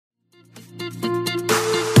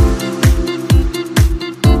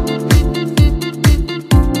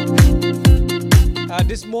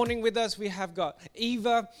This morning with us we have got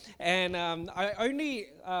Eva, and I only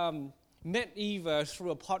met Eva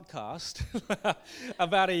through a podcast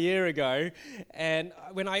about a year ago, and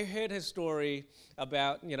when I heard her story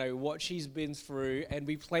about what she's been through, and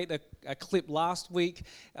we played a clip last week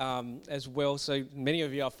as well, so many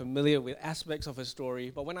of you are familiar with aspects of her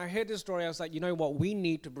story. But when I heard the story, I was like, you know what, we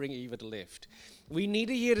need to bring Eva to Lift. We need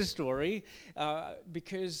to hear the story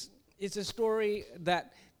because it's a story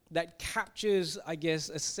that captures, I guess,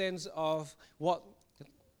 a sense of what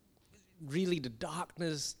really the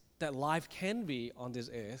darkness that life can be on this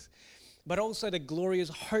earth, but also the glorious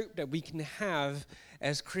hope that we can have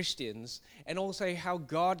as Christians, and also how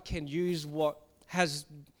God can use what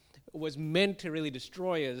was meant to really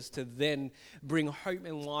destroy us to then bring hope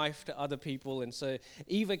and life to other people. And so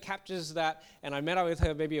Eva captures that, and I met up with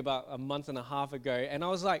her maybe about a month and a half ago, and I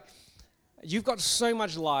was like, you've got so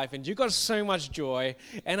much life and you've got so much joy,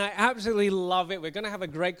 and I absolutely love it. We're going to have a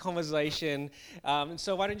great conversation.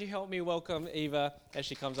 So why don't you help me welcome Eva as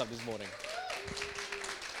she comes up this morning.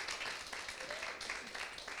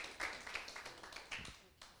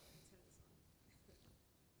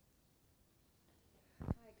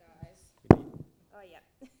 Hi guys. Oh yeah.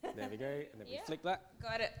 There we go. And then we flick that.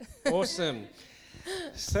 Got it. Awesome.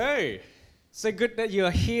 So good that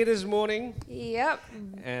you're here this morning. Yep.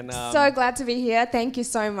 And so glad to be here. Thank you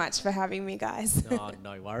so much for having me, guys.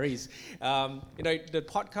 No worries. The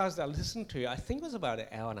podcast I listened to, I think was about an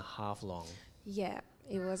hour and a half long. Yeah,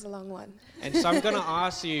 it was a long one. And so I'm going to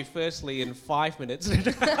ask you firstly in 5 minutes.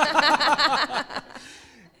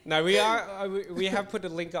 No, we have put a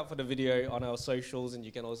link up for the video on our socials, and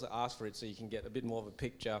you can also ask for it so you can get a bit more of a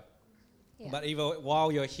picture. Yeah. But Eva,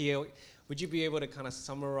 while you're here, would you be able to kind of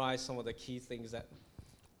summarize some of the key things that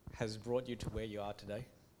has brought you to where you are today?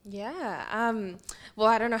 Yeah. Well,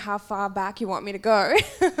 I don't know how far back you want me to go,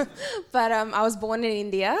 but I was born in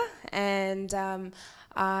India, and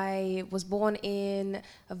I was born in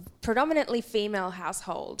a predominantly female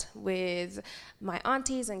household with my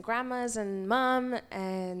aunties and grandmas and mum,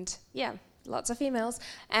 and lots of females.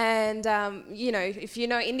 And, if you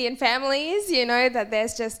know Indian families, you know that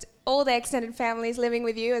there's just all the extended families living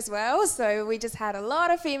with you as well. So we just had a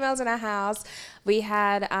lot of females in our house. We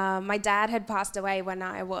had, my dad had passed away when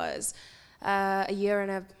I was a year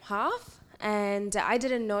and a half. And I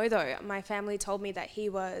didn't know, though. My family told me that he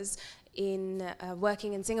was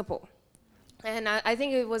working in Singapore. And I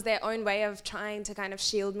think it was their own way of trying to kind of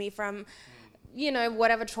shield me from,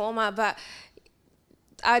 whatever trauma. But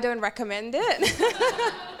I don't recommend it.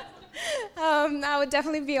 I would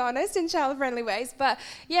definitely be honest in child-friendly ways. But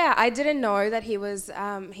yeah, I didn't know that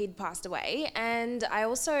he'd passed away. And I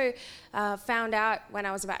also found out when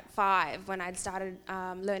I was about 5, when I'd started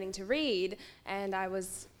learning to read, and I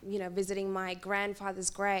was, visiting my grandfather's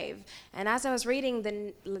grave. And as I was reading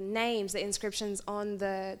the names, the inscriptions on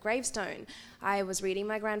the gravestone, I was reading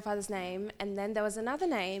my grandfather's name, and then there was another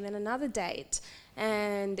name and another date.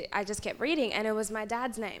 And I just kept reading, and it was my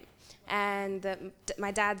dad's name and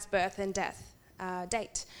my dad's birth and death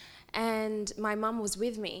date. And my mum was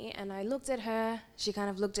with me, and I looked at her. She kind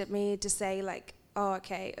of looked at me to say, like, oh,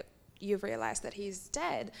 okay, you've realized that he's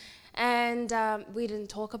dead. And we didn't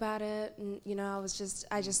talk about it. And,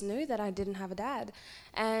 I just knew that I didn't have a dad.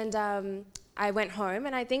 And I went home,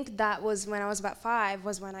 and I think that was when I was about 5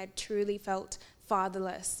 was when I truly felt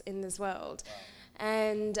fatherless in this world. Wow.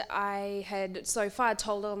 And I had so far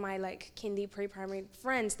told all my kindy pre-primary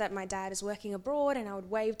friends that my dad is working abroad, and I would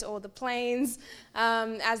wave to all the planes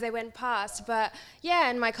as they went past. But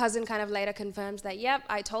yeah, and my cousin kind of later confirms that, yep,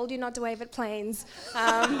 I told you not to wave at planes.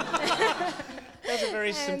 That's a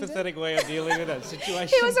very sympathetic way of dealing with that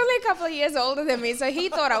situation. He was only a couple of years older than me, so he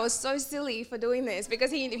thought I was so silly for doing this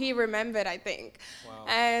because he remembered, I think. Wow.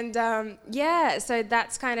 And so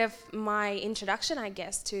that's kind of my introduction, I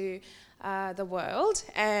guess, to the world.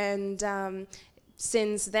 And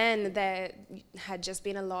since then, there had just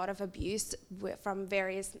been a lot of abuse from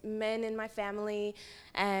various men in my family.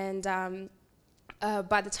 And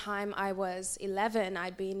by the time I was 11,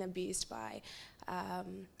 I'd been abused by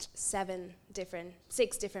 6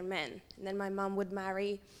 different men. And then my mum would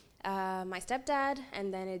marry my stepdad,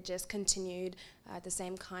 and then it just continued the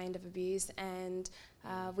same kind of abuse. And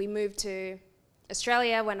we moved to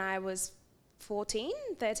Australia when I was 13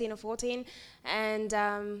 or 14, and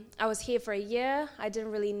I was here for a year. I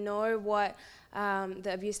didn't really know what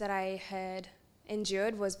the abuse that I had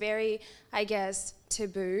endured was very, I guess,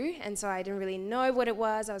 taboo, and so I didn't really know what it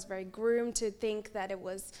was. I was very groomed to think that it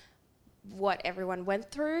was what everyone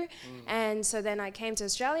went through. And so then I came to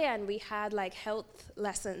Australia and we had like health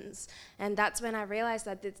lessons, and that's when I realized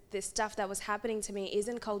that this stuff that was happening to me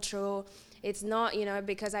isn't cultural. It's not, you know,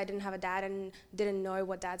 because I didn't have a dad and didn't know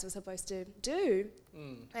what dads were supposed to do.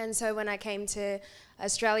 And so when I came to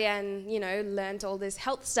Australia and, you know, learned all this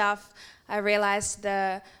health stuff, I realized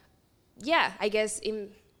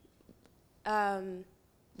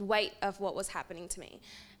weight of what was happening to me.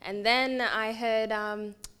 And then I heard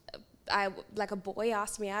like a boy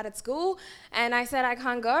asked me out at school, and I said I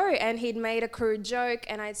can't go, and he'd made a crude joke,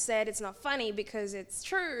 and I said it's not funny because it's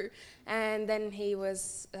true. And then he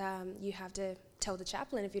was, you have to tell the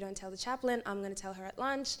chaplain. If you don't tell the chaplain, I'm going to tell her at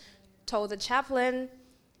lunch. Told the chaplain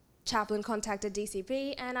contacted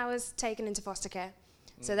DCP, and I was taken into foster care.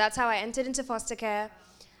 So that's how I entered into foster care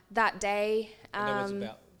that day. And that was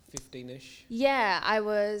about 15-ish? Yeah, I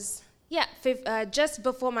was... Yeah, just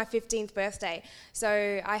before my 15th birthday.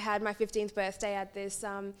 So I had my 15th birthday at this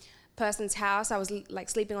person's house. I was like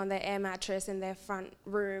sleeping on their air mattress in their front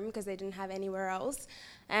room because they didn't have anywhere else.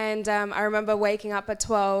 And I remember waking up at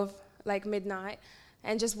 12, like midnight,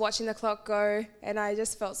 and just watching the clock go. And I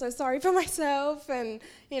just felt so sorry for myself. And,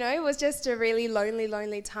 you know, it was just a really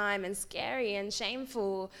lonely time, and scary and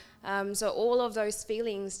shameful. So all of those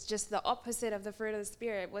feelings, just the opposite of the fruit of the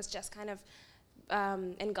Spirit, was just kind of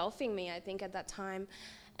engulfing me, I think, at that time.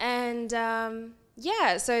 And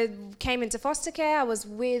so came into foster care. I was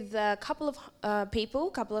with a couple of people,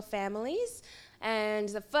 a couple of families. And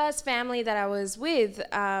the first family that I was with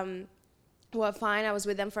were fine. I was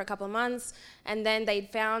with them for a couple of months. And then they'd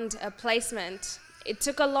found a placement. It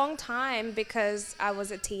took a long time because I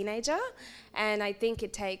was a teenager. And I think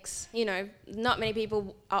it takes, you know, not many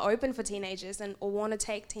people are open for teenagers or want to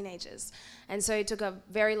take teenagers. And so it took a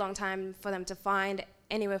very long time for them to find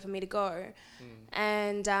anywhere for me to go.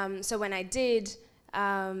 And so when I did,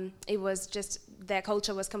 it was just, their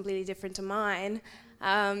culture was completely different to mine.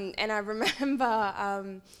 And I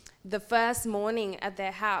remember the first morning at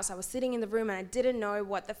their house, I was sitting in the room and I didn't know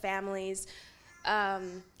what the family's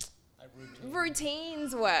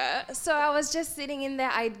routines were. So I was just sitting in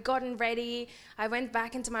there. I'd gotten ready. I went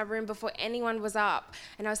back into my room before anyone was up,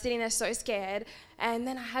 and I was sitting there so scared. And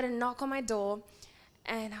then I had a knock on my door,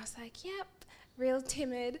 and I was like, yep, real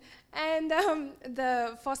timid. And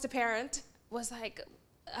the foster parent was like,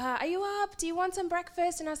 are you up? Do you want some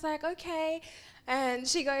breakfast? And I was like, okay. And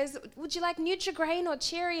she goes, would you like Nutri-Grain or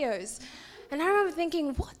Cheerios? And I remember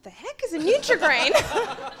thinking, what the heck is a Nutri-Grain?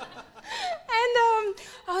 And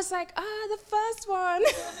I was like, the first one.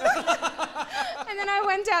 And then I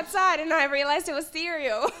went outside and I realized it was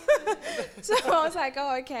cereal. So I was like,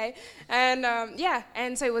 oh, okay. And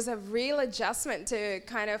and so it was a real adjustment to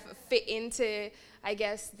kind of fit into, I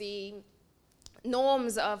guess, the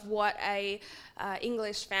norms of what a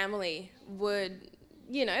English family would,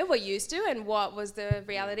 you know, were used to, and what was the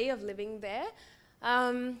reality of living there.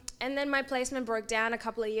 And then my placement broke down a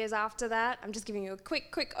couple of years after that. I'm just giving you a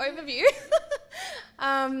quick overview.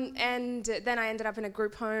 And then I ended up in a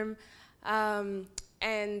group home.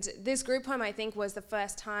 And this group home, I think, was the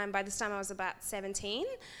first time. By this time, I was about 17,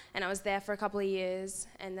 and I was there for a couple of years,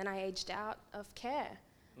 and then I aged out of care.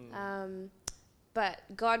 But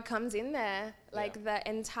God comes in there, like the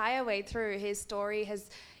entire way through. His story has,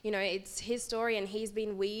 you know, it's his story, and he's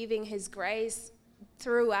been weaving his grace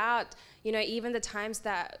throughout, you know, even the times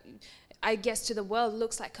that I guess to the world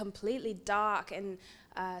looks like completely dark and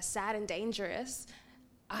sad and dangerous.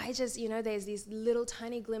 I just, you know, there's these little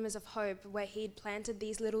tiny glimmers of hope where he'd planted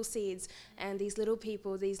these little seeds and these little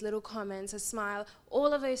people, these little comments, a smile,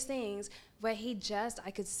 all of those things where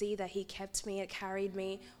I could see that he kept me, it carried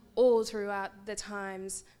me all throughout the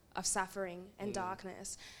times of suffering and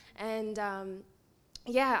darkness. And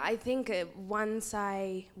I think once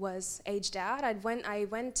I was aged out, I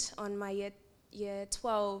went on my year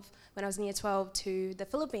 12, when I was in year 12, to the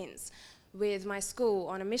Philippines with my school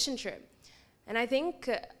on a mission trip. And I think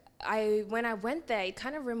when I went there, it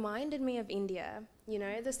kind of reminded me of India, you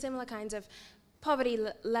know, the similar kinds of poverty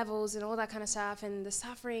levels and all that kind of stuff, and the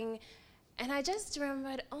suffering. And I just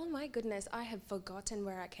remembered, oh my goodness, I have forgotten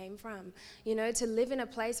where I came from. You know, to live in a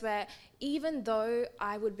place where even though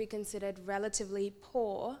I would be considered relatively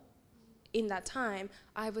poor in that time,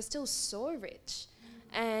 I was still so rich.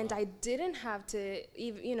 And I didn't have to,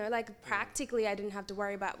 you know, like practically I didn't have to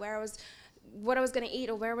worry about what I was going to eat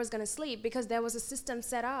or where I was going to sleep, because there was a system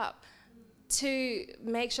set up to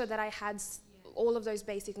make sure that I had all of those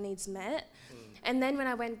basic needs met. And then when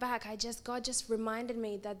I went back, God just reminded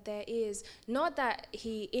me that there is, not that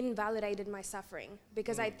he invalidated my suffering,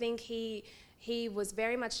 because I think he was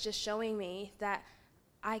very much just showing me that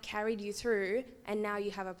I carried you through, and now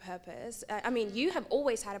you have a purpose. You have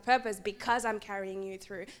always had a purpose because I'm carrying you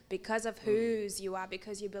through, because of whose you are,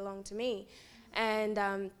 because you belong to me. And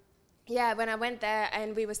when I went there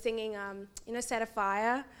and we were singing, Set a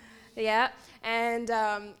Fire, and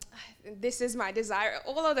this is my desire,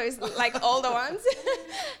 all of those like older ones.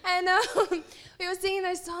 And we were singing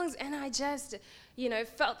those songs, and I just,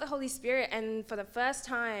 felt the Holy Spirit. And for the first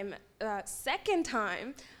time, second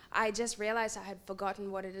time, I just realized I had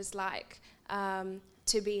forgotten what it is like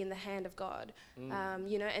to be in the hand of God,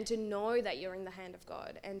 and to know that you're in the hand of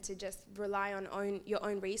God, and to just rely on your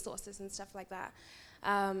own resources and stuff like that.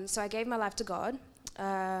 So I gave my life to God,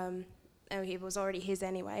 and it was already His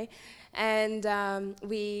anyway. And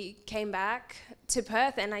we came back to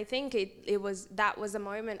Perth, and I think that was a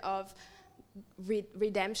moment of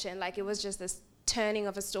redemption. Like, it was just this turning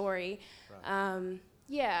of a story. Right.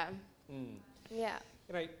 Yeah.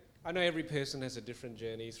 I know every person has a different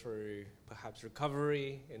journey through perhaps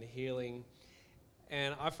recovery and healing.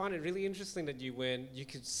 And I find it really interesting that you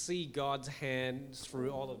could see God's hand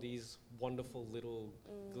through all of these wonderful little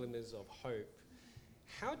glimmers of hope.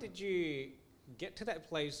 How did you get to that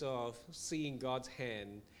place of seeing God's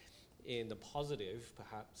hand in the positive,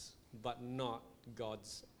 perhaps, but not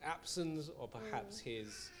God's absence, or perhaps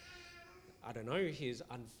His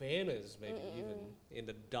unfairness, maybe even in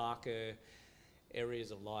the darker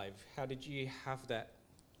areas of life? How did you have that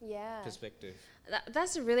perspective?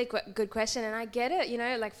 That's a really good question, and I get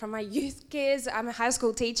it, like from my youth kids. I'm a high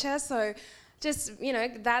school teacher, so just,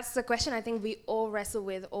 that's the question I think we all wrestle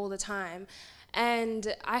with all the time.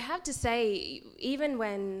 And I have to say, even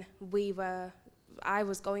when I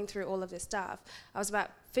was going through all of this stuff, I was about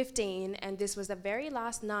 15, and this was the very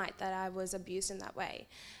last night that I was abused in that way.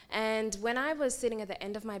 And when I was sitting at the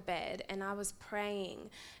end of my bed and I was praying,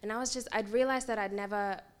 and I'd realized that I'd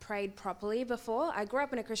never prayed properly before. I grew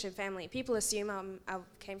up in a Christian family. People assume I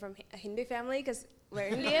came from a Hindu family because we're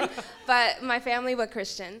Indian, but my family were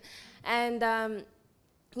Christian. And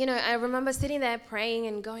I remember sitting there praying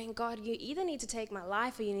and going, God, you either need to take my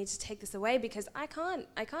life or you need to take this away, because I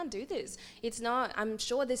can't do this. I'm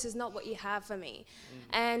sure this is not what you have for me.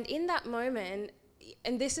 And in that moment,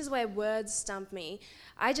 and this is where words stump me,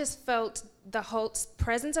 I just felt the whole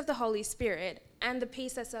presence of the Holy Spirit and the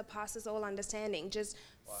peace that surpasses all understanding just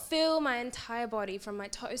fill my entire body from my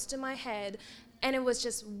toes to my head. And it was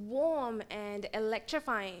just warm and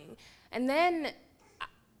electrifying. And then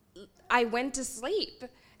I went to sleep,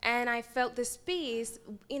 and I felt this peace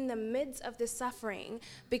in the midst of the suffering,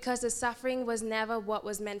 because the suffering was never what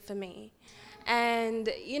was meant for me. And,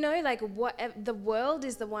 the world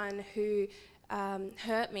is the one who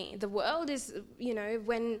hurt me. The world is,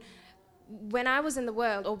 when I was in the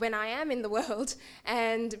world, or when I am in the world,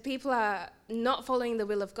 and people are not following the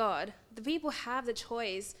will of God, the people have the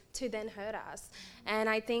choice to then hurt us. And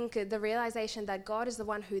I think the realization that God is the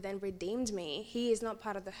one who then redeemed me, He is not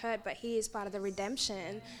part of the hurt, but He is part of the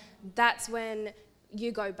redemption. That's when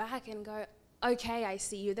you go back and go, okay, I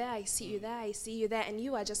see you there, I see you there, I see you there, and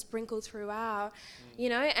you are just sprinkled throughout,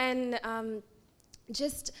 and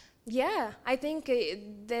I think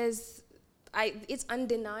it's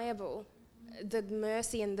undeniable, the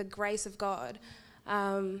mercy and the grace of God.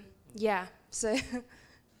 So...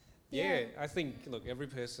 Yeah, I think, look, every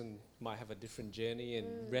person might have a different journey and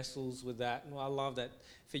wrestles with that. And I love that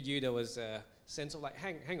for you there was a sense of like,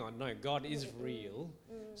 hang on, no, God is real.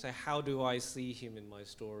 So how do I see Him in my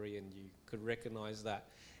story? And you could recognize that.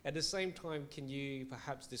 At the same time, can you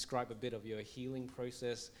perhaps describe a bit of your healing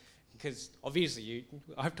process? Because obviously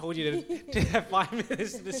I've told you to have 5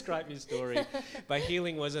 minutes to describe your story, but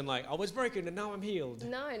healing wasn't like, I was broken and now I'm healed.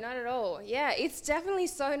 No, not at all. Yeah, it's definitely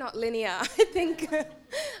so not linear, I think. It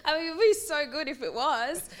would be so good if it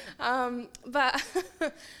was. But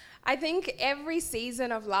I think every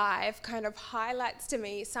season of life kind of highlights to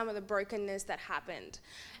me some of the brokenness that happened.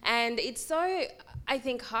 And it's so, I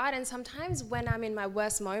think, hard. And sometimes when I'm in my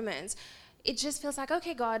worst moments, it just feels like,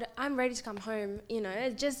 okay, God, I'm ready to come home.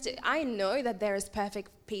 I know that there is perfect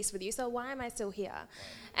peace with you, so why am I still here?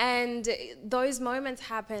 And those moments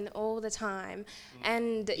happen all the time.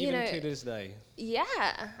 And, Even to this day. Yeah,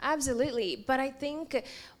 absolutely. But I think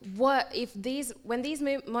when these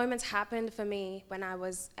moments happened for me when I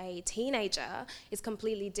was a teenager, is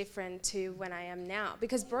completely different to when I am now.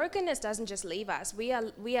 Because brokenness doesn't just leave us. We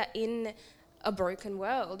are in a broken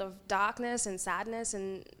world of darkness and sadness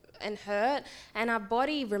and hurt, and our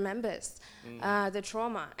body remembers the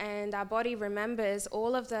trauma, and our body remembers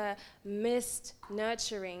all of the missed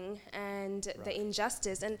nurturing and the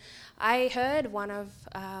injustice. And I heard one of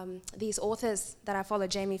these authors that I follow,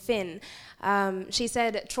 Jamie Finn, she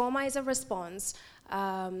said, trauma is a response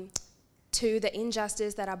to the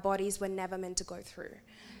injustice that our bodies were never meant to go through.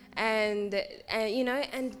 And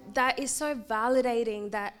that is so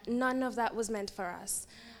validating that none of that was meant for us.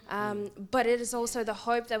 But it is also the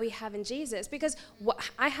hope that we have in Jesus, because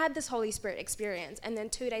I had this Holy Spirit experience, and then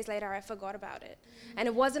 2 days later I forgot about it. And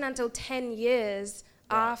it wasn't until 10 years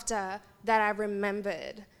after that I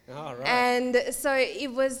remembered. Oh, right. And so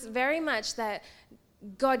it was very much that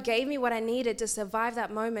God gave me what I needed to survive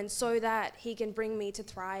that moment so that he can bring me to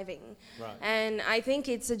thriving. Right. And I think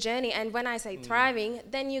it's a journey. And when I say thriving,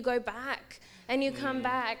 then you go back and you come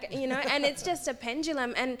back, and it's just a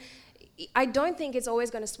pendulum. And I don't think it's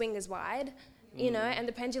always going to swing as wide, and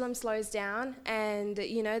the pendulum slows down, and,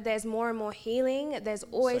 there's more and more healing. There's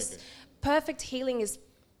always perfect healing is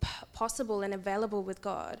possible and available with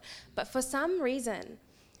God. But for some reason,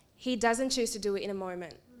 he doesn't choose to do it in a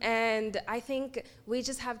moment. And I think we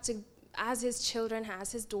just have to, as his children,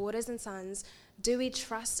 as his daughters and sons, do we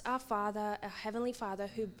trust our Father, our Heavenly Father,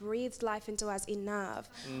 who breathed life into us enough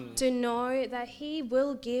to know that he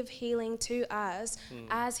will give healing to us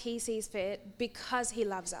as he sees fit, because he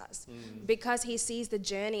loves us, because he sees the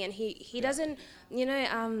journey, and he doesn't,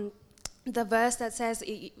 the verse that says,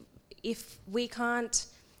 if we can't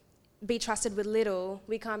be trusted with little,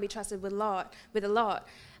 we can't be trusted with a lot.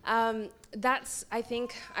 That's, I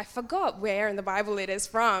think, I forgot where in the Bible it is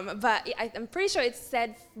from, but I'm pretty sure it's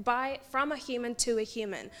said from a human to a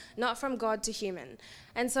human, not from God to human.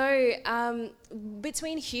 And so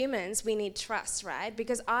between humans, we need trust, right?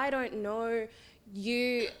 Because I don't know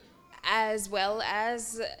you as well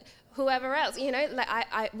as whoever else,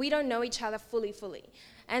 we don't know each other fully.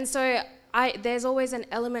 And so there's always an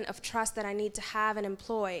element of trust that I need to have and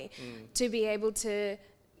employ to be able to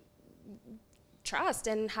trust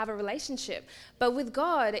and have a relationship. But with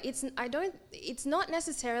God, it's not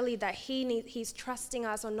necessarily that he's trusting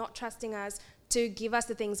us or not trusting us to give us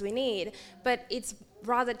the things we need, but it's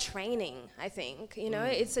rather training, I think.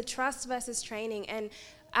 It's a trust versus training. And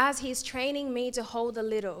as he's training me to hold the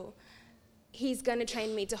little, he's going to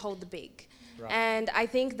train me to hold the big. Right. And I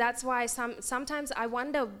think that's why sometimes I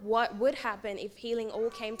wonder what would happen if healing all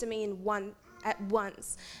came to me at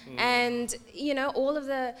once. And, all of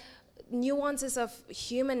the nuances of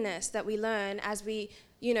humanness that we learn as we,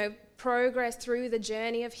 progress through the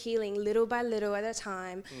journey of healing little by little at a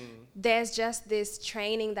time, there's just this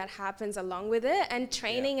training that happens along with it. And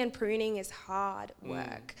training and pruning is hard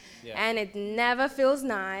work. And it never feels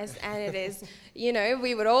nice. And it is,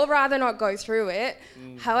 we would all rather not go through it.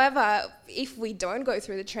 However, if we don't go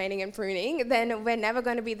through the training and pruning, then we're never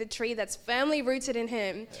going to be the tree that's firmly rooted in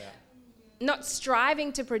him. Not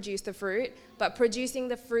striving to produce the fruit, but producing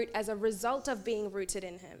the fruit as a result of being rooted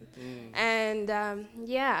in him. And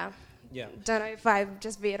don't know if I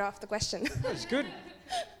just veered off the question. That's good.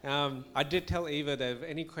 I did tell Eva that if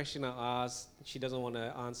any question I ask, she doesn't want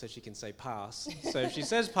to answer, she can say pass. So if she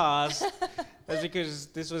says pass, that's because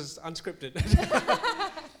this was unscripted.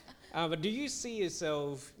 But do you see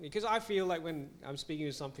yourself, because I feel like when I'm speaking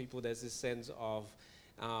to some people, there's this sense of,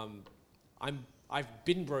 I've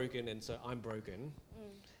been broken, and so I'm broken.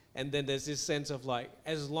 And then there's this sense of like,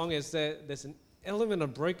 as long as there's an element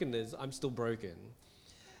of brokenness, I'm still broken.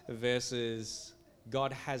 Versus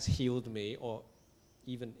God has healed me, or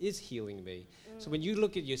even is healing me. So when you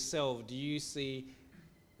look at yourself, do you see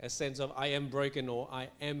a sense of I am broken or I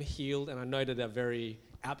am healed? And I know that they're very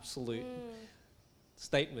absolute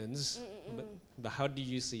statements, but how do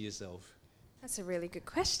you see yourself? That's a really good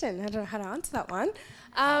question. I don't know how to answer that one.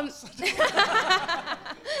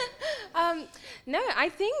 No, I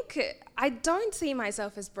think I don't see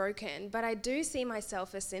myself as broken, but I do see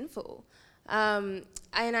myself as sinful.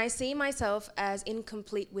 And I see myself as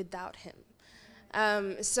incomplete without him.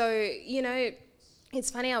 It's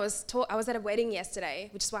funny, I was at a wedding yesterday,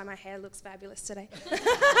 which is why my hair looks fabulous today.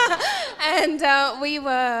 And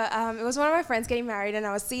it was one of my friends getting married, and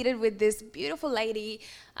I was seated with this beautiful lady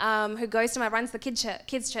who runs the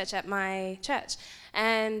kids church at my church.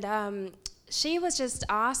 And she was just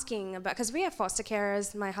asking about, because we have foster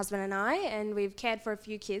carers, my husband and I, and we've cared for a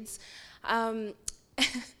few kids.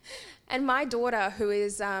 And my daughter, who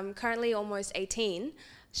is currently almost 18,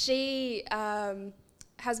 she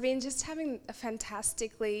has been just having a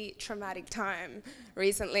fantastically traumatic time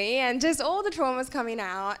recently, and just all the trauma's coming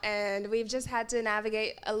out, and we've just had to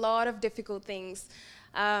navigate a lot of difficult things,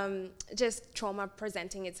 just trauma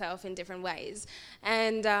presenting itself in different ways.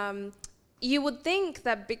 And you would think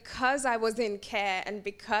that because I was in care and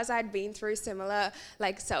because I'd been through similar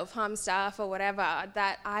like self-harm stuff or whatever,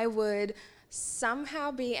 that I would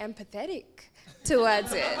somehow be empathetic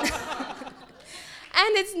towards it.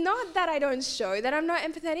 And it's not that I don't show that I'm not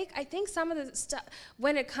empathetic. I think some of the stuff,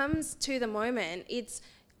 when it comes to the moment, it's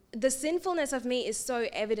the sinfulness of me is so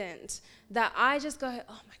evident that I just go,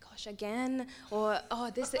 oh my gosh, again, or oh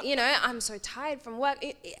this, I'm so tired from work.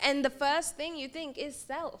 And the first thing you think is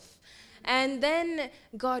self. And then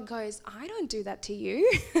God goes, I don't do that to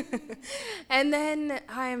you. And then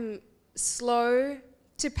I'm slow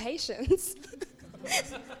to patience.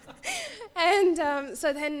 And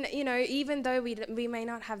so then, even though we may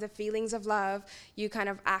not have the feelings of love, you kind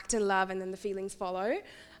of act in love and then the feelings follow.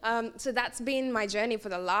 So that's been my journey for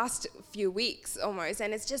the last few weeks almost,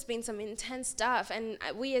 and it's just been some intense stuff. And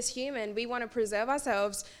we as human, we want to preserve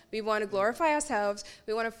ourselves, we want to glorify ourselves,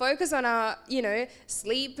 we want to focus on our,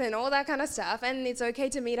 sleep and all that kind of stuff, and it's okay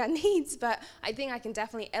to meet our needs, but I think I can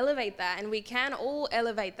definitely elevate that, and we can all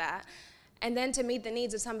elevate that. And then to meet the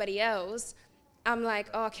needs of somebody else, I'm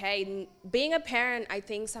like, okay, being a parent, I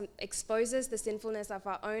think exposes the sinfulness of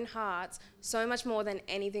our own hearts so much more than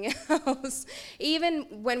anything else.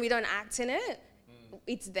 Even when we don't act in it,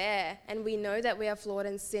 it's there. And we know that we are flawed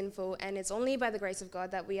and sinful, and it's only by the grace of God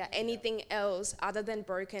that we are anything else other than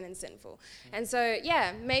broken and sinful. And so,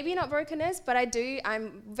 maybe not brokenness, but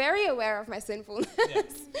I'm very aware of my sinfulness. Yeah.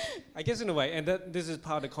 I guess in a way, and this is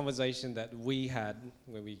part of the conversation that we had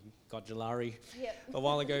when we got Jalari a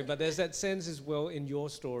while ago, but there's that sense as well in your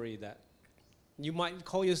story that you might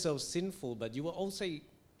call yourself sinful, but you were also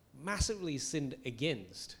massively sinned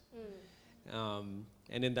against. And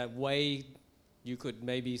in that way, you could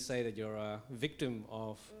maybe say that you're a victim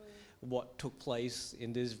of what took place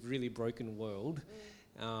in this really broken world.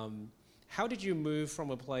 How did you move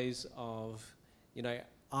from a place of,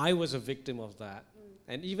 I was a victim of that,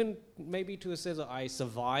 and even maybe to a sense that I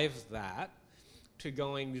survived that, to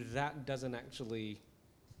going, that doesn't actually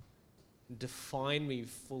define me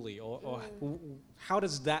fully, or how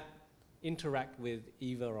does that interact with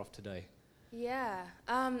Eva of today? Yeah,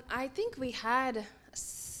 I think we had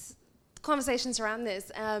conversations around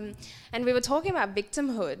this, and we were talking about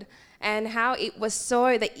victimhood and how it was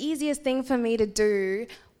the easiest thing for me to do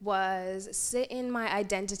was sit in my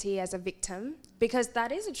identity as a victim, because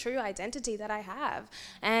that is a true identity that I have,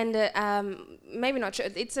 and maybe not true.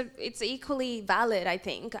 It's equally valid. I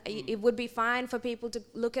think it would be fine for people to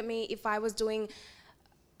look at me if I was doing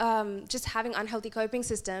just having unhealthy coping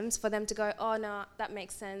systems, for them to go, oh no, that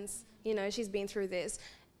makes sense. She's been through this.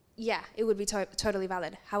 Yeah, it would be totally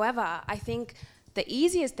valid. However, I think the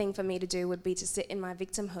easiest thing for me to do would be to sit in my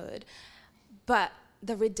victimhood, but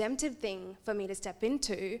the redemptive thing for me to step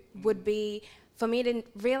into would be for me to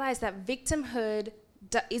realize that victimhood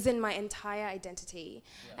isn't my entire identity.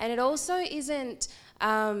 Yeah. And it also isn't,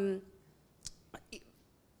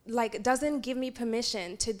 doesn't give me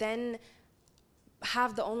permission to then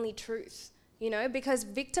have the only truth, because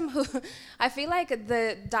victimhood, I feel like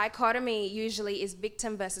the dichotomy usually is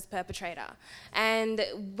victim versus perpetrator. And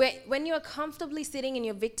when you're comfortably sitting in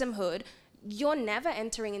your victimhood, you're never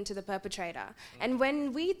entering into the perpetrator. And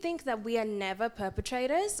when we think that we are never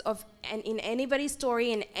perpetrators in anybody's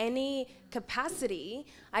story in any capacity,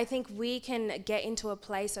 I think we can get into a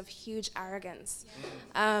place of huge arrogance.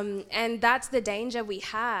 And that's the danger we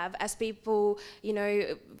have as people,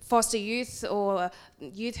 foster youth or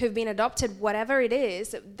youth who've been adopted, whatever it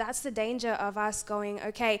is, that's the danger of us going,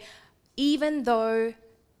 okay, even though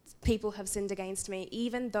people have sinned against me,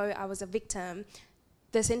 even though I was a victim,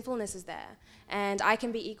 the sinfulness is there, and I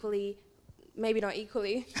can be equally, maybe not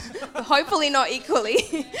equally, hopefully not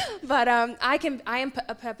equally, but I am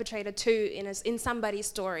a perpetrator too in somebody's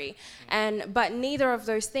story, but neither of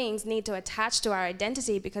those things need to attach to our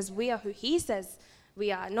identity, because we are who He says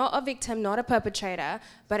we are, not a victim, not a perpetrator,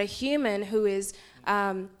 but a human who is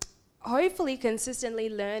hopefully consistently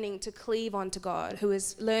learning to cleave onto God, who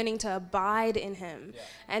is learning to abide in Him. Yeah.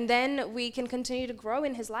 And then we can continue to grow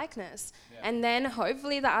in His likeness. Yeah. And then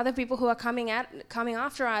hopefully the other people who are coming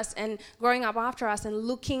after us and growing up after us and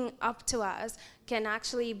looking up to us can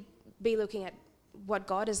actually be looking at what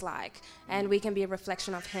God is like, and we can be a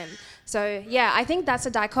reflection of Him. So I think that's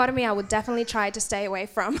a dichotomy I would definitely try to stay away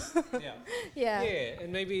from. Yeah,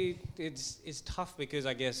 and maybe it's tough because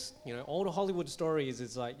I guess all the Hollywood stories,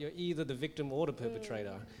 it's like you're either the victim or the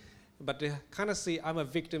perpetrator. But to kind of see I'm a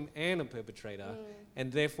victim and a perpetrator,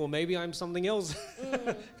 and therefore maybe I'm something else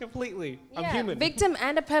completely. I'm human. Victim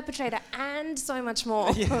and a perpetrator and so much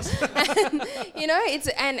more. Yes.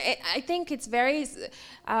 And, I think it's very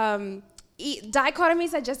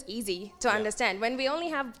dichotomies are just easy to understand. When we only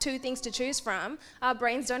have two things to choose from, our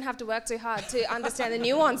brains don't have to work too hard to understand the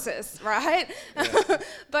nuances, right? Yeah.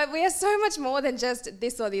 But we are so much more than just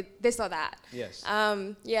this or that. Yes.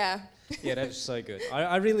 Yeah. Yeah, that's so good.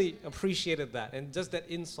 I really appreciated that, and just that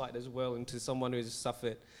insight as well into someone who's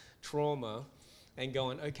suffered trauma and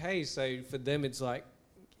going, okay, so for them it's like,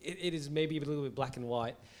 it is maybe a little bit black and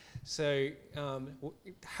white. So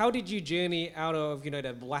how did you journey out of,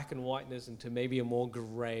 that black and whiteness into maybe a more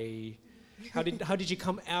grey? How did you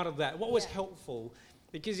come out of that? What was helpful?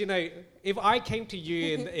 Because, if I came to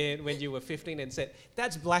you in when you were 15 and said,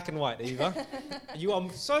 that's black and white, Eva, you are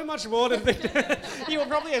so much more than that, you would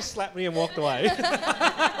probably have slapped me and walked away.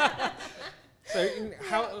 So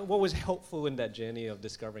what was helpful in that journey of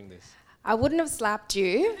discovering this? I wouldn't have slapped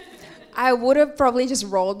you. I would have probably just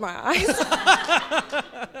rolled my eyes.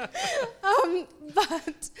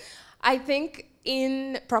 But I think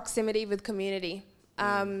in proximity with community,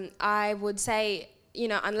 I would say,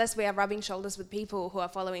 unless we are rubbing shoulders with people who are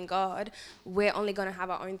following God, we're only going to have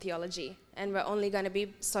our own theology, and we're only going to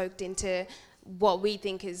be soaked into what we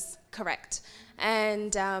think is correct.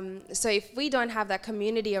 And so if we don't have that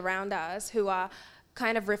community around us who are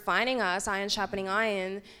kind of refining us, iron sharpening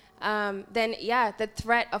iron, then the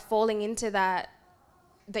threat of falling into that,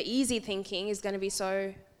 the easy thinking is going to be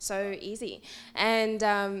so easy. And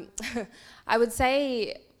I would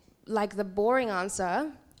say, like, the boring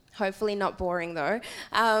answer, hopefully not boring though,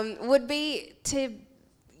 would be to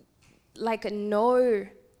know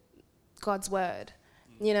God's word.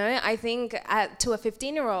 I think to a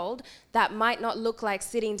 15-year-old, that might not look like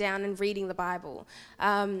sitting down and reading the Bible.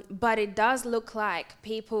 But it does look like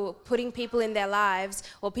putting people in their lives,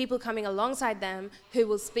 or people coming alongside them who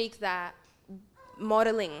will speak that,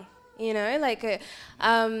 modeling, and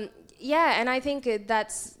I think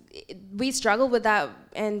we struggle with that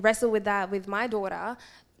and wrestle with that with my daughter,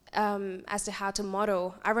 as to how to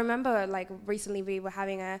model. I remember, recently we were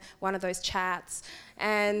having one of those chats,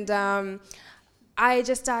 and I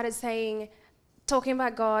just started talking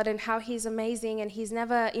about God and how he's amazing and he's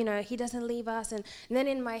never, he doesn't leave us. And then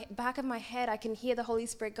in my back of my head, I can hear the Holy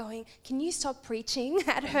Spirit going, can you stop preaching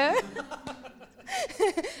at her?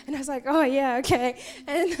 And I was like, oh yeah, okay.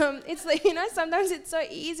 And it's like, sometimes it's so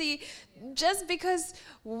easy just because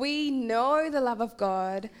we know the love of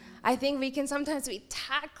God. I think we can sometimes be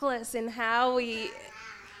tactless in how we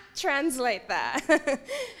translate that.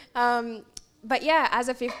 But as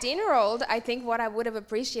a 15-year-old, I think what I would have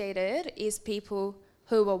appreciated is people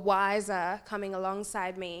who were wiser coming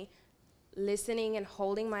alongside me, listening and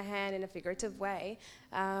holding my hand in a figurative way,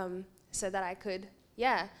 so that I could,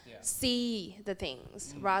 see the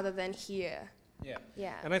things rather than hear.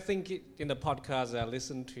 Yeah. And I think in the podcast I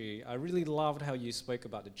listened to, I really loved how you spoke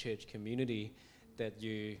about the church community that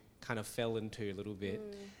you kind of fell into a little bit.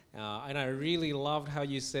 And I really loved how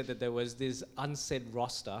you said that there was this unsaid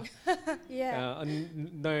roster. No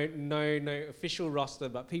official roster,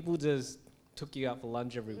 but people just took you out for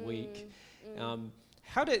lunch every week.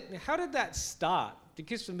 How did that start?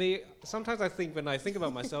 Because for me, sometimes I think when I think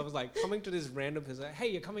about myself, it's like coming to this random person, hey,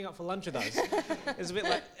 you're coming out for lunch with us. It's a bit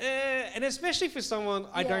like, and especially for someone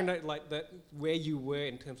I don't know, like that where you were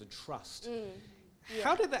in terms of trust.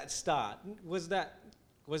 How did that start? Was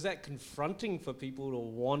that confronting for people to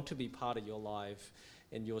want to be part of your life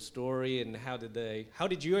and your story, and how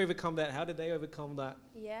did you overcome that? How did they overcome that?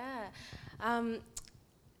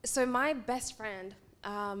 So my best friend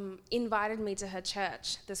invited me to her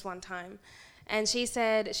church this one time, and she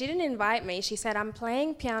said, she didn't invite me, she said, I'm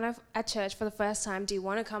playing piano at church for the first time, do you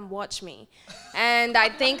want to come watch me? And I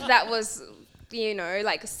think that was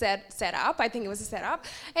set up. I think it was a setup.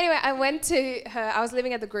 Anyway, I went to her. I was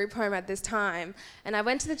living at the group home at this time, and I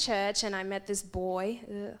went to the church and I met this boy,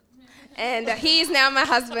 and he is now my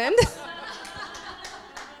husband.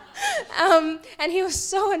 And he was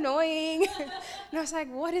so annoying. And I was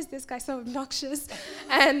like, what is this guy so obnoxious?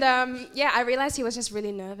 And I realized he was just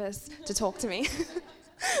really nervous to talk to me.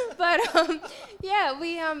 But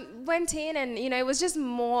we went in, and it was just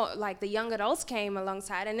more like the young adults came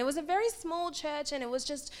alongside, and it was a very small church, and it was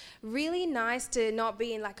just really nice to not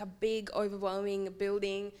be in like a big overwhelming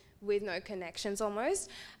building with no connections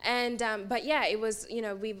almost. And it was,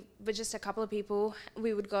 we were just a couple of people.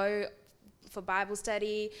 We would go for Bible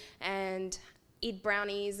study and eat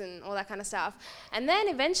brownies and all that kind of stuff. And then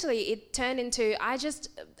eventually it turned into, I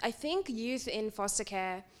think youth in foster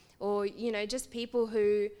care, or, just people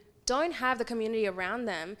who don't have the community around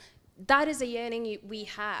them, that is a yearning we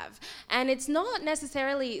have. And it's not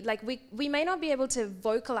necessarily, like, we may not be able to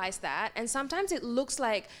vocalize that, and sometimes it looks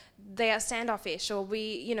like they are standoffish, or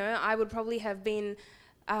I would probably have been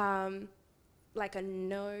like a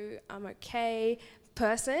no, I'm okay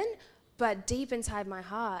person. But deep inside my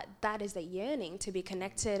heart, that is the yearning to be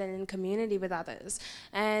connected and in community with others.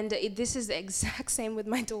 And this is the exact same with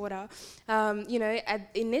my daughter.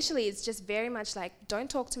 Initially, it's just very much like, don't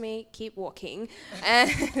talk to me, keep walking.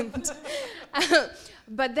 And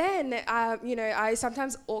but then, I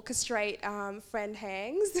sometimes orchestrate friend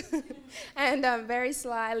hangs. And very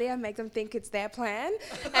slyly, I make them think it's their plan.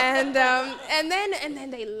 And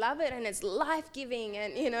then they love it, and it's life-giving.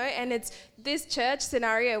 And it's this church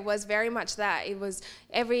scenario was very much that. It was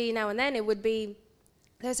every now and then it would be,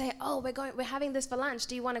 they'd say, oh, we're having this for lunch,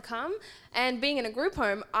 do you want to come? And being in a group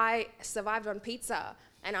home, I survived on pizza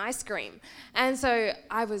and ice cream. And so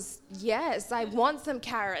I was, yes, I want some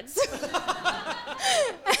carrots.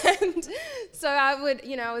 And so I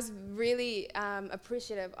was really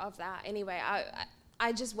appreciative of that. Anyway,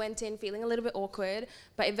 I just went in feeling a little bit awkward,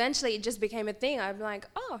 but eventually it just became a thing. I'm like,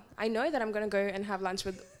 oh, I know that I'm going to go and have lunch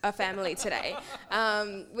with a family today,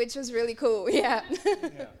 which was really cool, yeah.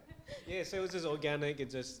 Yeah, so it was just organic,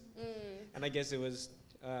 and I guess it was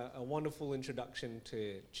a wonderful introduction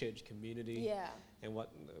to church community and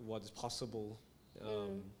what is possible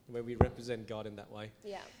where we represent God in that way.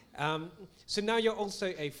 Yeah. So now you're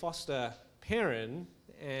also a foster parent,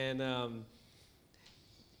 and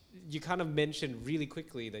you kind of mentioned really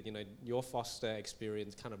quickly that your foster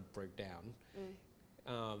experience kind of broke down.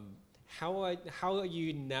 How are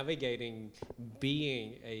you navigating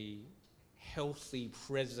being a healthy,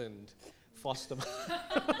 present foster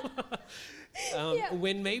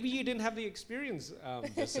when maybe you didn't have the experience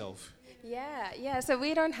yourself? Yeah. So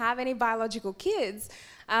we don't have any biological kids,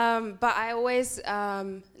 but I always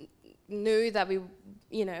knew that we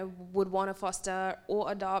would want to foster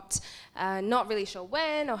or adopt, not really sure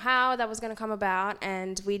when or how that was going to come about.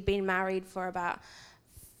 And we'd been married for about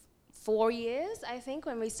 4 years, I think,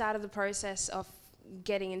 when we started the process of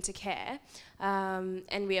getting into care.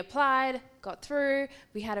 And we applied, got through,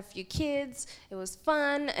 we had a few kids, it was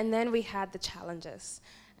fun, and then we had the challenges.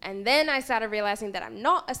 And then I started realizing that I'm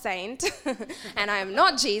not a saint and I am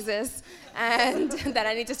not Jesus, and that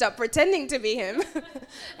I need to stop pretending to be him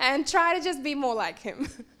and try to just be more like him.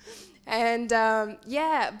 And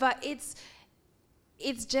but it's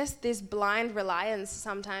just this blind reliance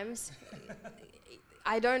sometimes.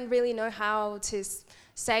 I don't really know how to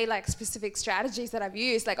say like specific strategies that I've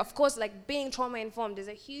used. Like, of course, like being trauma informed is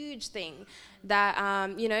a huge thing that,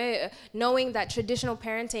 knowing that traditional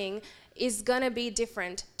parenting is going to be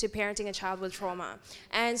different to parenting a child with trauma.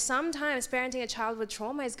 And sometimes parenting a child with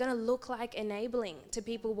trauma is going to look like enabling to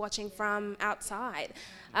people watching from outside.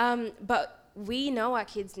 But we know our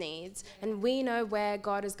kids' needs, and we know where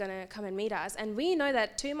God is going to come and meet us, and we know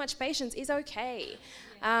that too much patience is okay.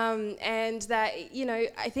 And that,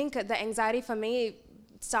 I think the anxiety for me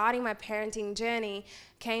starting my parenting journey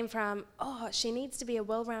came from, she needs to be a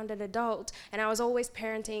well-rounded adult, and I was always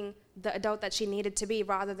parenting the adult that she needed to be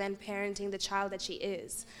rather than parenting the child that she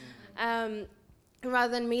is.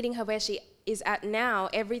 Rather than meeting her where she is at now,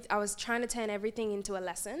 I was trying to turn everything into a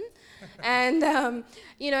lesson. And, and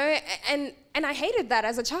I hated that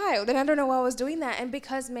as a child, and I don't know why I was doing that. And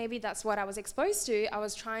because maybe that's what I was exposed to, I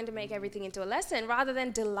was trying to make everything into a lesson rather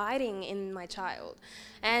than delighting in my child.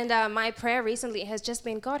 And my prayer recently has just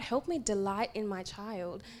been, God, help me delight in my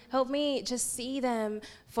child. Help me just see them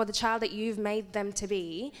for the child that you've made them to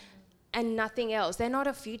be, and nothing else. They're not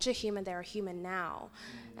a future human, they're a human now.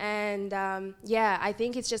 And I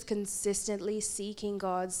think it's just consistently seeking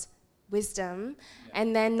God's wisdom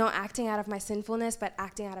and then not acting out of my sinfulness, but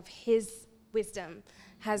acting out of his wisdom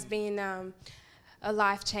has been a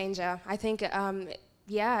life changer. I think,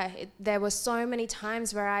 there were so many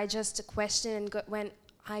times where I just questioned and went,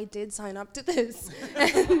 I did sign up to this,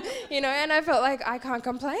 and I felt like I can't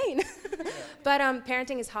complain. But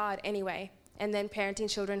parenting is hard anyway. And then parenting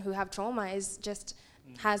children who have trauma is just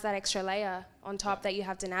has that extra layer on top that you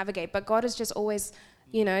have to navigate. But God is just always,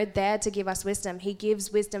 there to give us wisdom. He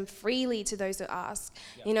gives wisdom freely to those who ask.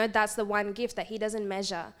 That's the one gift that he doesn't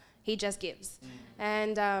measure. He just gives.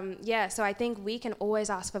 And so I think we can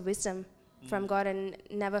always ask for wisdom from God and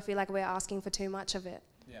never feel like we're asking for too much of it.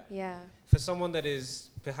 Yeah. For someone that is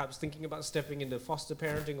perhaps thinking about stepping into foster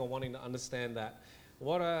parenting or wanting to understand that,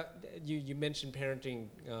 you mentioned parenting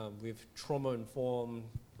with trauma-informed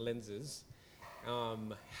lenses.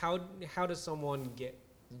 How does someone get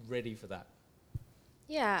ready for that?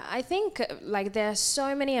 Yeah, I think there are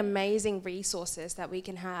so many amazing resources that we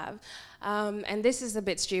can have. And this is a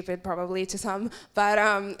bit stupid probably to some, but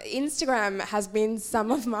Instagram has been some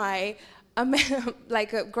of my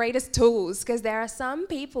greatest tools, because there are some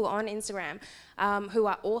people on Instagram who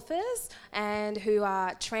are authors and who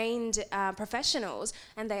are trained professionals,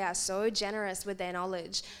 and they are so generous with their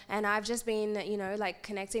knowledge. And I've just been,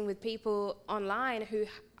 connecting with people online who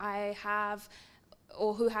I have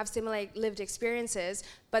or who have similar lived experiences,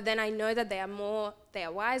 but then I know that they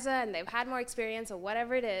are wiser and they've had more experience or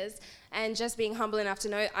whatever it is, and just being humble enough to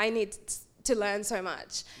know I need to learn so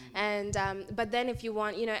much. And but then if you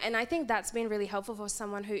want, and I think that's been really helpful for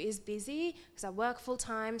someone who is busy, because I work full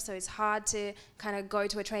time, so it's hard to kind of go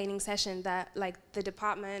to a training session that like the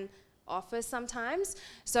department offers sometimes.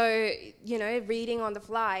 So, reading on the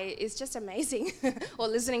fly is just amazing, or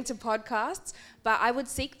listening to podcasts. But I would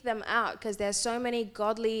seek them out, because there's so many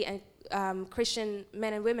godly and Christian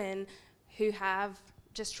men and women who have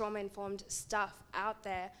just trauma-informed stuff out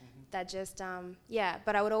there that just,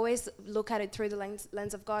 but I would always look at it through the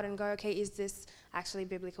lens of God and go, okay, is this actually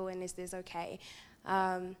biblical, and is this okay?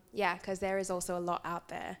 Because there is also a lot out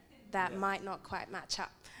there that might not quite match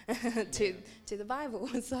up to the Bible.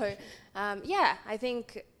 So, I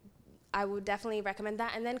think I would definitely recommend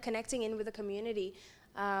that. And then connecting in with a community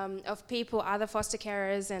of people, other foster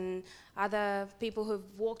carers and other people who've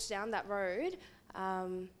walked down that road,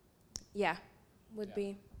 would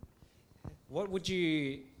be. What would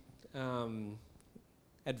you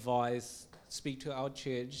speak to our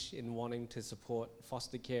church in wanting to support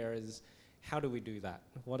foster carers? How do we do that?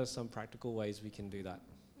 What are some practical ways we can do that?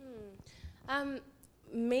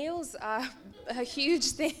 Meals are a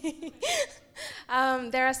huge thing.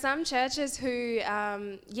 There are some churches who,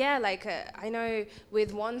 I know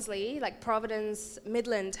with Wansley, like Providence,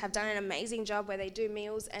 Midland have done an amazing job where they do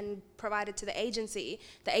meals and provide it to the agency.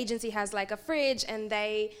 The agency has like a fridge, and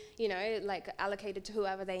they, allocate it to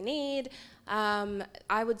whoever they need.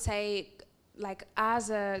 I would say, like, as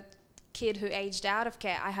a kid who aged out of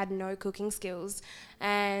care, I had no cooking skills,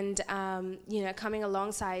 and coming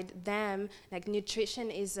alongside them, like,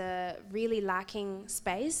 nutrition is a really lacking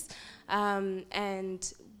space,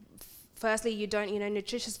 and firstly, you don't,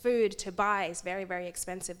 nutritious food to buy is very, very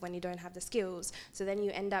expensive when you don't have the skills. So then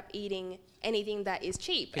you end up eating anything that is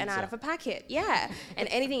cheap and out of a packet. Yeah, and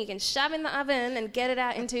anything you can shove in the oven and get it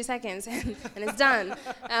out in 2 seconds and it's done.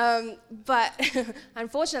 But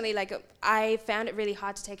unfortunately, I found it really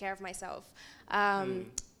hard to take care of myself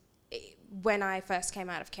when I first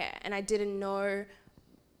came out of care, and I didn't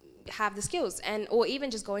have the skills, or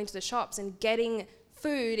even just going to the shops and getting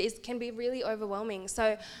food can be really overwhelming.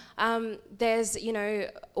 So there's,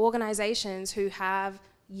 organizations who have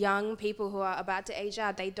young people who are about to age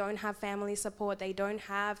out. They don't have family support. They don't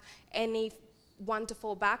have anyone to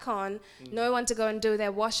fall back on, no one to go and do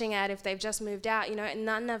their washing at if they've just moved out,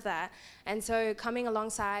 none of that. And so coming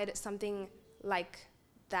alongside something like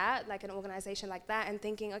that, like an organization like that, and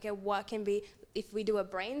thinking, okay, what can be, if we do a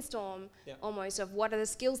brainstorm almost of what are the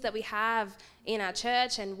skills that we have in our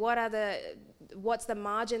church, and what's the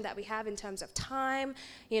margin that we have in terms of time,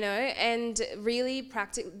 and really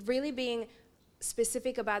being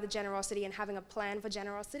specific about the generosity and having a plan for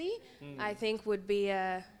generosity, I think would be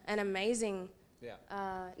an amazing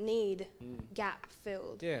gap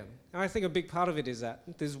filled. Yeah, and I think a big part of it is that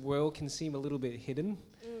this world can seem a little bit hidden.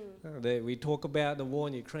 We talk about the war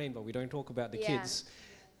in Ukraine, but we don't talk about the kids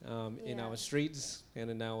in our streets and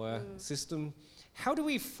in our system. How do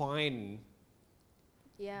we find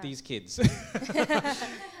these kids?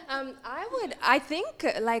 I think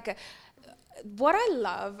what I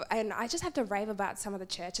love, and I just have to rave about some of the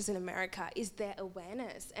churches in America, is their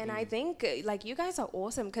awareness. And I think you guys are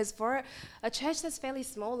awesome, because for a church that's fairly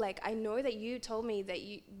small, I know that you told me that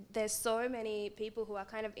there's so many people who are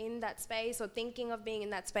kind of in that space or thinking of being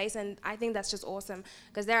in that space, and I think that's just awesome,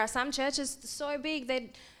 because there are some churches so big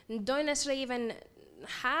they don't necessarily even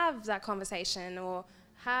have that conversation or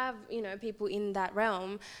have people in that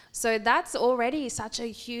realm. So that's already such a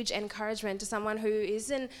huge encouragement to someone who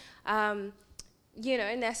isn't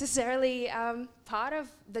necessarily part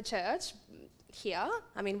of the church here.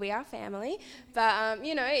 I mean, we are family, but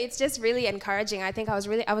it's just really encouraging. I think I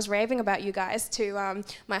was raving about you guys to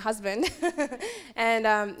my husband, and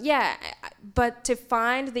but to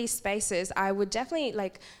find these spaces, I would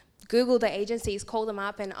definitely Google the agencies, call them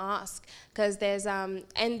up and ask, because there's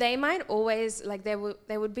and they might always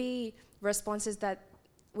there would be responses that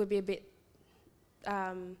would be a bit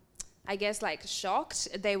I guess shocked.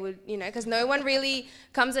 They would because no one really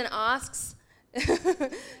comes and asks,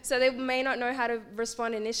 so they may not know how to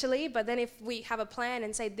respond initially. But then if we have a plan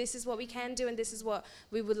and say this is what we can do and this is what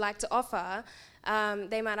we would like to offer,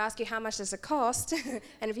 they might ask you how much does it cost,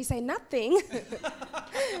 and if you say nothing,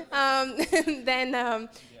 then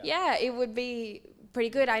it would be pretty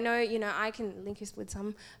good. I know, I can link you with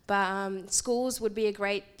some, but schools would be a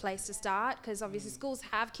great place to start because obviously schools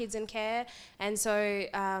have kids in care, and so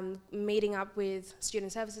meeting up with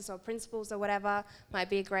student services or principals or whatever might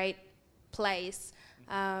be a great place.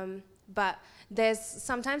 But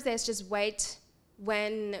sometimes there's just weight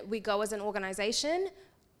when we go as an organization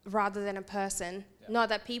rather than a person. Yeah. Not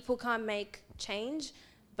that people can't make change,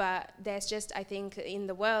 but there's just, I think in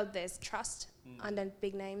the world, there's trust under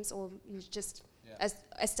big names or just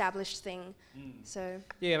established thing. So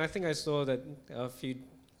yeah, and I think I saw that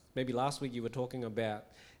maybe last week you were talking about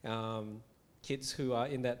kids who are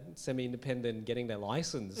in that semi-independent getting their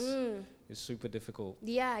license is super difficult.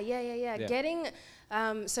 Yeah. Getting,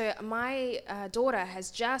 so my daughter has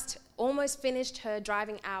just almost finished her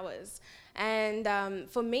driving hours. And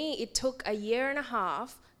for me, it took 1.5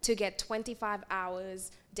 years to get 25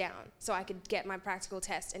 hours down so I could get my practical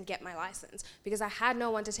test and get my license because I had no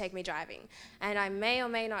one to take me driving. And I may or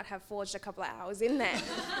may not have forged a couple of hours in there.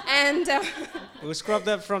 And we'll scrub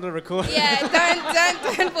that from the recording. Yeah,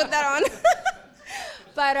 don't put that on.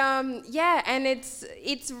 But and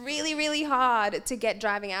it's really, really hard to get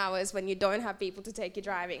driving hours when you don't have people to take you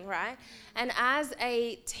driving, right? And as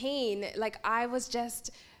a teen, I was just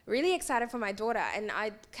really excited for my daughter, and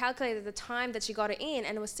I calculated the time that she got it in,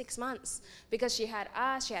 and it was 6 months because she had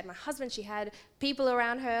us, she had my husband, she had people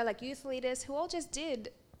around her, like youth leaders, who all just did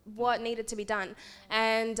what needed to be done.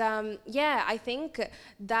 And I think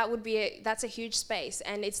that's a huge space,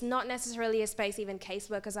 and it's not necessarily a space even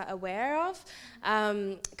caseworkers are aware of,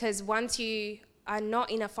 because once you are not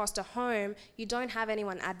in a foster home, you don't have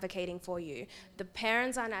anyone advocating for you. The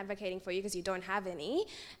parents aren't advocating for you because you don't have any.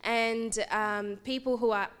 And people who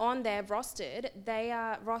are on there rostered, they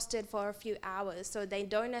are rostered for a few hours, so they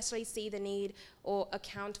don't necessarily see the need or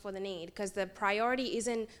account for the need, because the priority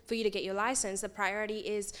isn't for you to get your license. The priority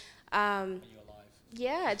is are you alive?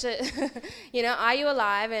 Are you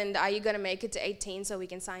alive, and are you going to make it to 18 so we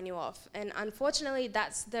can sign you off? And unfortunately,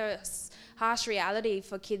 that's the harsh reality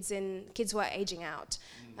for kids who are aging out.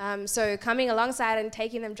 So coming alongside and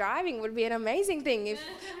taking them driving would be an amazing thing if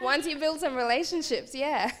once you build some relationships.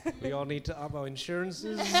 Yeah. We all need to up our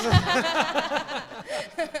insurances.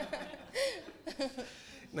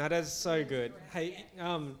 No, that's so good. Hey,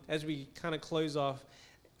 as we kind of close off,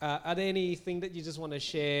 are there anything that you just want to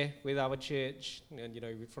share with our church, and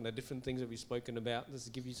from the different things that we've spoken about, just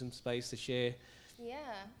to give you some space to share? Yeah,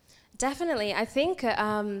 definitely. I think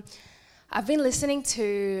I've been listening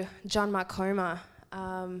to John Mark Comer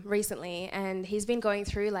recently, and he's been going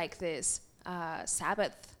through this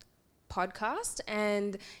Sabbath podcast,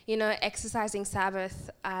 and exercising Sabbath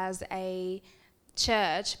as a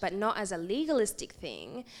church, but not as a legalistic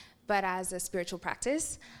thing, but as a spiritual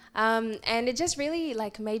practice. And it just really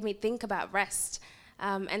made me think about rest,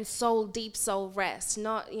 and deep soul rest,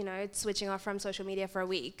 not, switching off from social media for a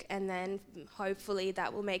week and then hopefully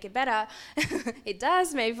that will make it better. It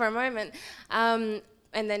does, maybe for a moment. And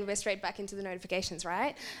then we're straight back into the notifications,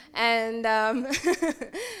 right? And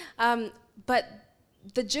but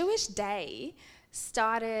the Jewish day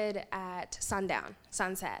started at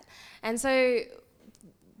sunset. And so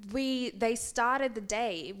they started the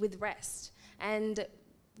day with rest. And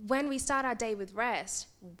when we start our day with rest,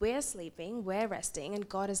 we're sleeping, we're resting, and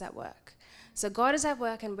God is at work. So God is at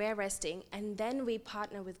work and we're resting, and then we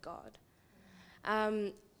partner with God.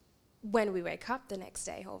 When we wake up the next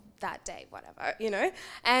day or that day, whatever,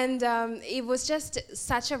 And it was just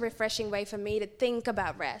such a refreshing way for me to think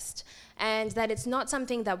about rest, and that it's not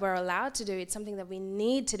something that we're allowed to do, it's something that we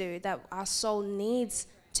need to do, that our soul needs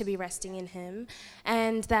to be resting in Him.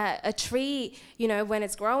 And that a tree, when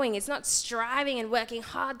it's growing, it's not striving and working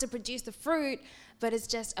hard to produce the fruit, but it's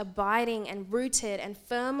just abiding and rooted and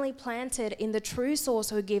firmly planted in the true source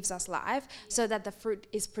who gives us life, so that the fruit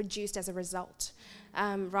is produced as a result,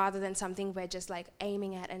 rather than something we're just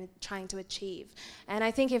aiming at and trying to achieve. And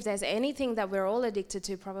I think if there's anything that we're all addicted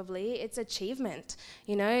to, probably it's achievement.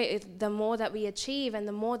 The more that we achieve and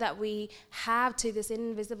the more that we have to this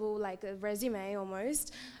invisible, a resume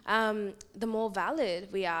almost, the more valid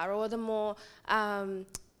we are, or the more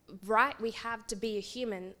right we have to be a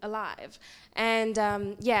human alive. And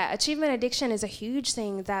achievement addiction is a huge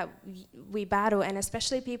thing that we battle, and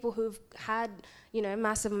especially people who've had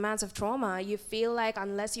massive amounts of trauma. You feel like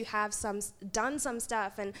unless you have done some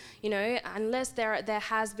stuff, and unless there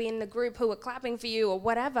has been a group who are clapping for you or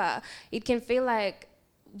whatever, it can feel like,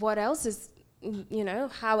 what else is,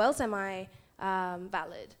 how else am I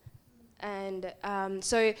valid? And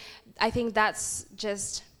so I think that's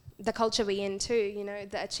just the culture we're in too,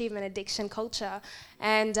 the achievement addiction culture.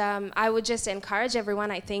 And I would just encourage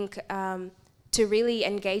everyone, I think, to really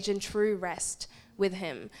engage in true rest with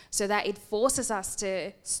him, so that it forces us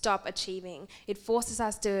to stop achieving. It forces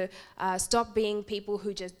us to stop being people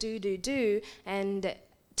who just do, and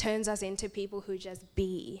turns us into people who just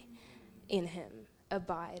be in him,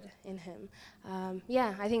 abide in him.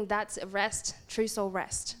 I think that's rest, true soul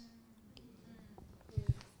rest.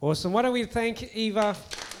 Awesome. Why don't we thank Eva?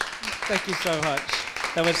 Thank you so much.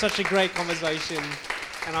 That was such a great conversation,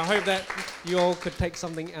 and I hope that you all could take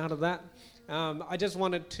something out of that. I just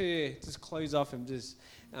wanted to just close off and just,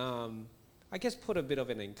 I guess, put a bit of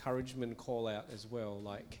an encouragement call out as well.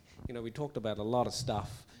 Like, we talked about a lot of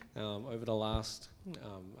stuff over the last,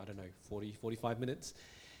 40, 45 minutes.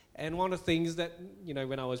 And one of the things that,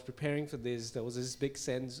 when I was preparing for this, there was this big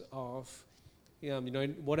sense of,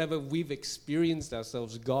 whatever we've experienced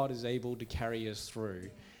ourselves, God is able to carry us through.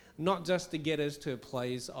 Not just to get us to a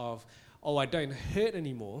place of, I don't hurt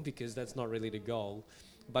anymore, because that's not really the goal,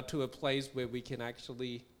 but to a place where we can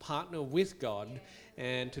actually partner with God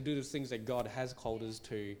and to do the things that God has called us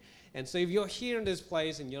to. And so if you're here in this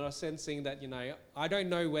place and you're sensing that, I don't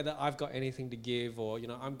know whether I've got anything to give, or,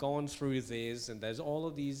 I'm going through this and there's all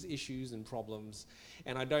of these issues and problems,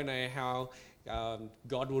 and I don't know how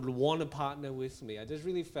God would want to partner with me. I just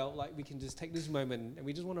really felt like we can just take this moment and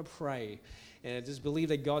we just want to pray and just believe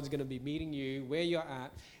that God's going to be meeting you where you're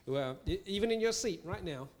at, even in your seat right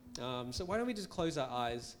now. So why don't we just close our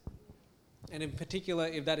eyes? And in particular,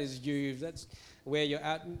 if that is you, if that's where you're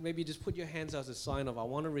at, maybe just put your hands out as a sign of, I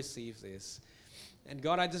want to receive this. And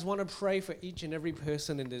God, I just want to pray for each and every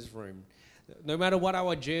person in this room. No matter what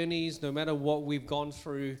our journeys, no matter what we've gone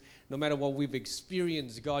through, no matter what we've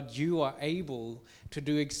experienced, God, you are able to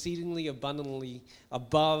do exceedingly abundantly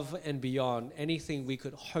above and beyond anything we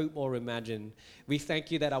could hope or imagine. We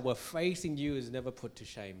thank you that our faith in you is never put to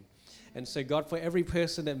shame. And so, God, for every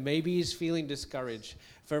person that maybe is feeling discouraged,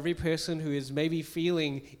 for every person who is maybe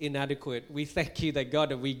feeling inadequate, we thank you that, God,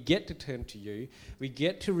 that we get to turn to you. We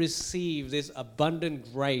get to receive this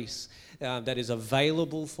abundant grace that is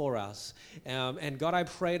available for us. And God, I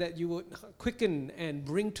pray that you would quicken and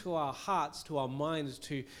bring to our hearts, to our minds,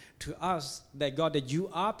 to us, that God, that you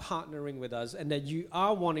are partnering with us and that you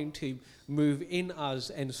are wanting to move in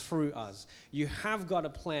us and through us. You have got a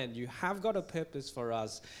plan. You have got a purpose for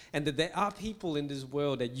us, and that there are people in this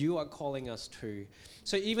world that you are calling us to.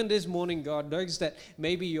 So even this morning, God, knows that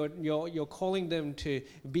maybe you're calling them to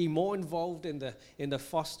be more involved in the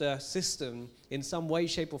foster system in some way,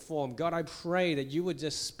 shape, or form. God, I pray that you would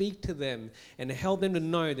just speak to them and help them to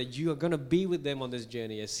know that you are going to be with them on this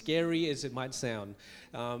journey, as scary as it might sound,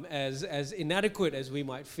 as inadequate as we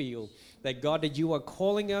might feel, that God, that you are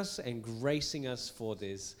calling us and gracing us for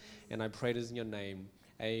this. And I pray this in your name.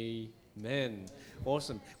 Amen.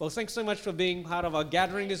 Awesome. Well, thanks so much for being part of our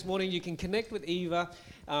gathering this morning. You can connect with Eva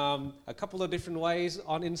a couple of different ways.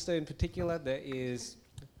 On Insta in particular, there is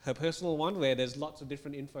her personal one where there's lots of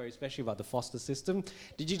different info, especially about the foster system.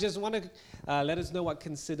 Did you just want to let us know what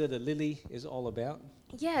Consider the Lily is all about?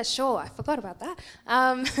 Yeah, sure. I forgot about that.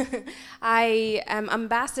 I am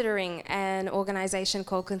ambassadoring an organization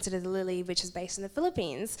called Consider the Lily, which is based in the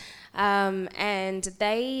Philippines. And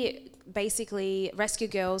they basically rescue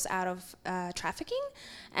girls out of trafficking,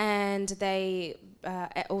 and they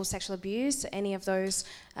or sexual abuse, any of those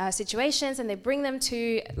situations, and they bring them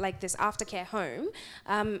to like this aftercare home.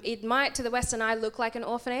 It might, to the Western eye, look like an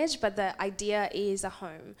orphanage, but the idea is a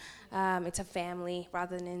home. It's a family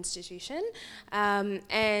rather than an institution.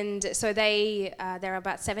 And so there are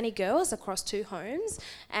about 70 girls across 2 homes,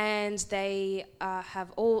 and they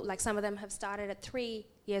have all, like some of them have started at 3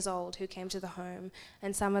 years old who came to the home,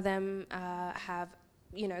 and some of them have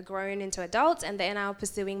grown into adults, and they're now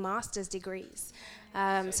pursuing master's degrees.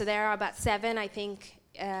 So there are about 7, I think,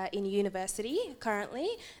 in university currently.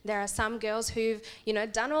 There are some girls who've,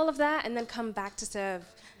 done all of that and then come back to serve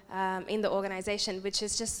in the organization, which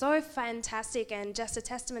is just so fantastic and just a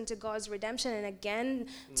testament to God's redemption and again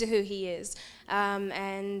to who He is.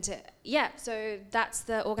 So that's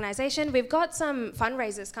the organization. We've got some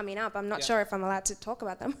fundraisers coming up. I'm not sure if I'm allowed to talk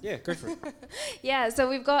about them. Yeah, go for it. So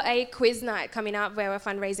we've got a quiz night coming up where we're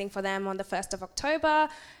fundraising for them on the 1st of October.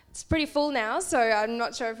 It's pretty full now, so I'm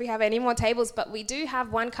not sure if we have any more tables, but we do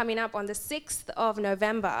have one coming up on the 6th of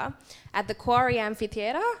November at the Quarry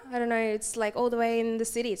Amphitheatre. I don't know, it's like all the way in the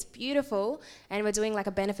city. It's beautiful, and we're doing like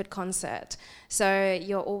a benefit concert. So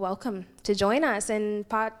you're all welcome to join us and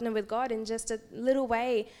partner with God in just a little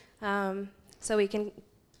way so we can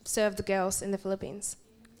serve the girls in the Philippines.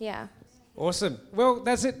 Yeah. Awesome. Well,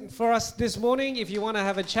 that's it for us this morning. If you want to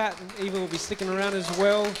have a chat, Eva will be sticking around as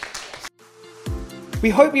well. We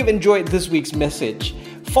hope you've enjoyed this week's message.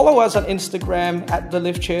 follow us on Instagram at The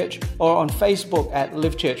Live Church or on Facebook at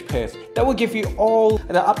Live Church Perth. That will give you all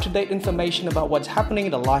the up-to-date information about what's happening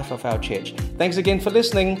in the life of our church. Thanks again for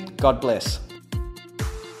listening. God bless.